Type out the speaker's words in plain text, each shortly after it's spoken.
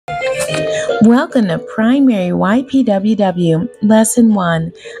Welcome to Primary ypww Lesson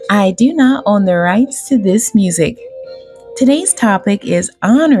 1. I do not own the rights to this music. Today's topic is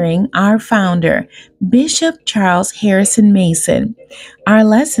honoring our founder, Bishop Charles Harrison Mason. Our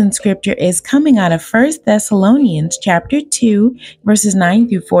lesson scripture is coming out of 1 Thessalonians chapter 2, verses 9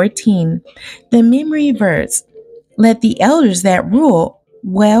 through 14. The memory verse, let the elders that rule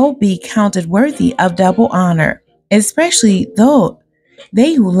well be counted worthy of double honor, especially though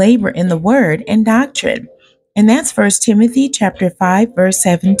they who labor in the word and doctrine. And that's 1 Timothy chapter 5, verse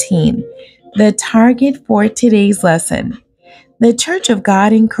 17. The target for today's lesson. The Church of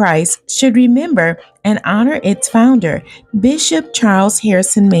God in Christ should remember and honor its founder, Bishop Charles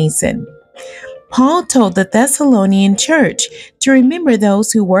Harrison Mason. Paul told the Thessalonian church to remember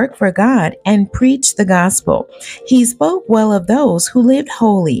those who work for God and preach the gospel. He spoke well of those who lived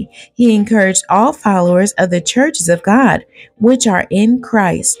holy. He encouraged all followers of the churches of God, which are in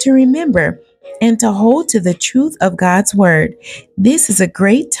Christ, to remember and to hold to the truth of God's word. This is a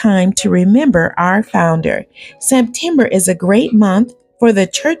great time to remember our founder. September is a great month for the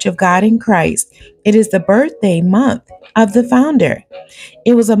Church of God in Christ. It is the birthday month of the founder.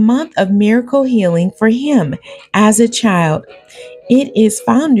 It was a month of miracle healing for him as a child. It is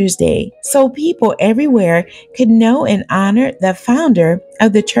Founders Day, so people everywhere could know and honor the founder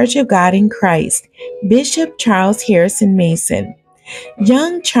of the Church of God in Christ, Bishop Charles Harrison Mason.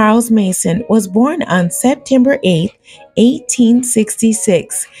 Young Charles Mason was born on September 8,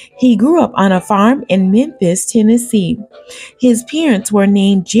 1866. He grew up on a farm in Memphis, Tennessee. His parents were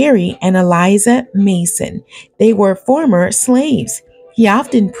named Jerry and Eliza Mason. They were former slaves. He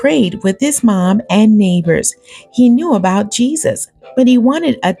often prayed with his mom and neighbors. He knew about Jesus, but he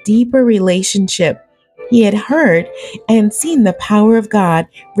wanted a deeper relationship. He had heard and seen the power of God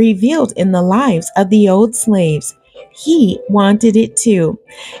revealed in the lives of the old slaves. He wanted it too.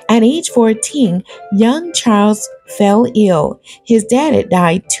 At age 14, young Charles fell ill. His dad had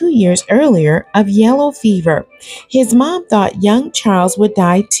died 2 years earlier of yellow fever. His mom thought young Charles would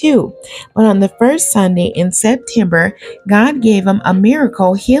die too, but on the first Sunday in September, God gave him a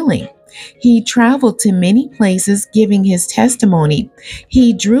miracle healing. He traveled to many places giving his testimony.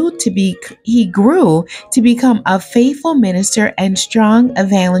 He grew to become a faithful minister and strong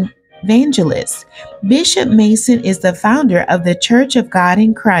evangelist. Bishop Mason is the founder of the Church of God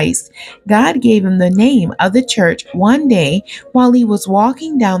in Christ. God gave him the name of the church one day while he was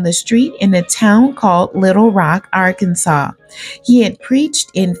walking down the street in a town called Little Rock, Arkansas. He had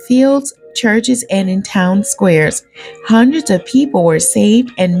preached in fields, churches, and in town squares. Hundreds of people were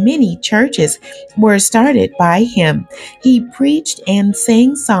saved and many churches were started by him. He preached and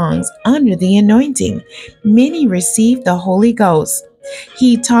sang songs under the anointing. Many received the Holy Ghost.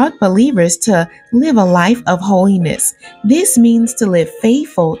 He taught believers to live a life of holiness. This means to live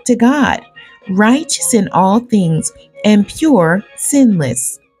faithful to God, righteous in all things, and pure,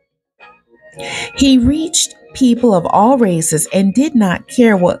 sinless. He reached people of all races and did not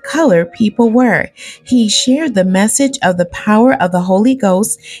care what color people were. He shared the message of the power of the Holy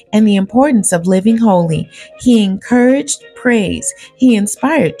Ghost and the importance of living holy. He encouraged praise. He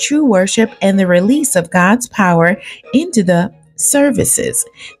inspired true worship and the release of God's power into the services.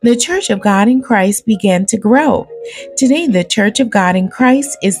 The Church of God in Christ began to grow. Today, the Church of God in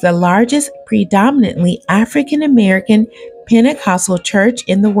Christ is the largest predominantly African American Pentecostal church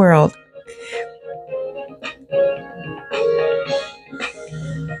in the world.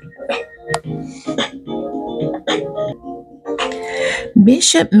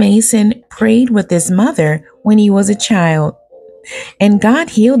 Bishop Mason prayed with his mother when he was a child, and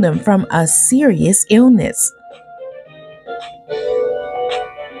God healed him from a serious illness.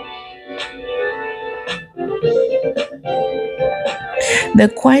 The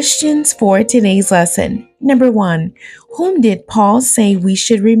questions for today's lesson. Number 1, whom did Paul say we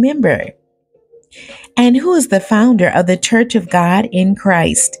should remember? And who is the founder of the Church of God in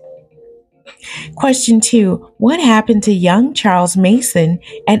Christ? Question 2, what happened to young Charles Mason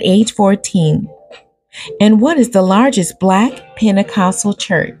at age 14? And what is the largest Black Pentecostal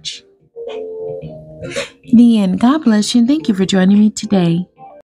church? The end. God bless you and thank you for joining me today.